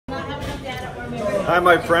Hi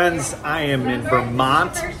my friends, I am in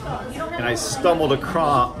Vermont and I stumbled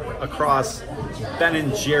across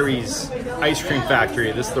Ben & Jerry's ice cream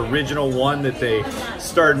factory. This is the original one that they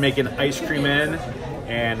started making ice cream in,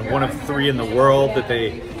 and one of 3 in the world that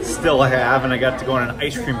they still have, and I got to go on an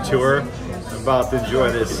ice cream tour. I'm about to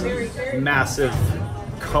enjoy this massive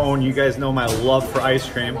cone. You guys know my love for ice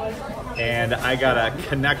cream, and I got a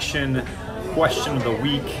connection question of the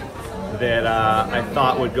week that I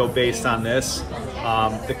thought would go based on this.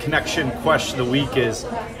 The connection question of the week is,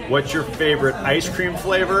 what's your favorite ice cream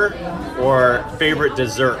flavor or favorite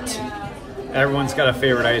dessert? Everyone's got a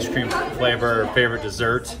favorite ice cream flavor or favorite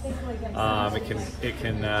dessert. It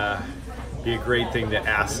can be a great thing to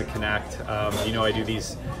ask to connect. You know, I do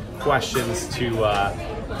these questions to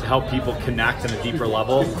help people connect on a deeper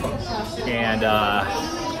level. And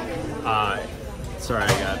sorry,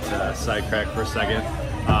 I got sidetracked for a second.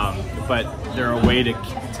 But they're a way to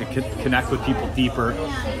connect with people deeper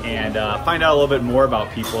and find out a little bit more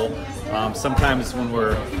about people. Sometimes when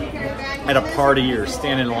we're at a party or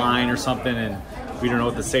standing in line or something and we don't know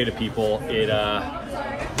what to say to people,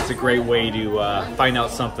 it's a great way to find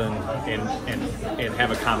out something and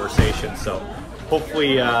have a conversation. So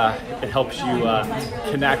hopefully it helps you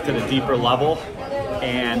connect at a deeper level,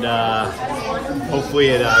 and hopefully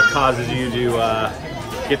it causes you to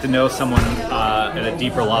get to know someone at a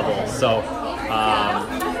deeper level. So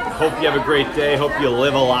hope you have a great day. Hope you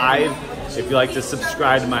live alive. If you like to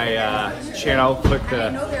subscribe to my channel, click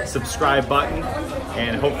the subscribe button,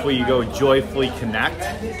 and hopefully you go joyfully connect.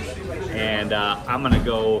 And I'm gonna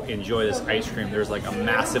go enjoy this ice cream. There's like a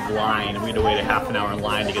massive line. We had to wait a half an hour in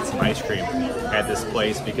line to get some ice cream at this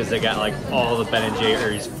place because they got like all the Ben &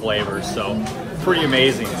 Jerry's flavors. So pretty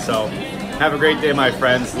amazing. So have a great day, my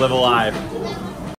friends. Live alive.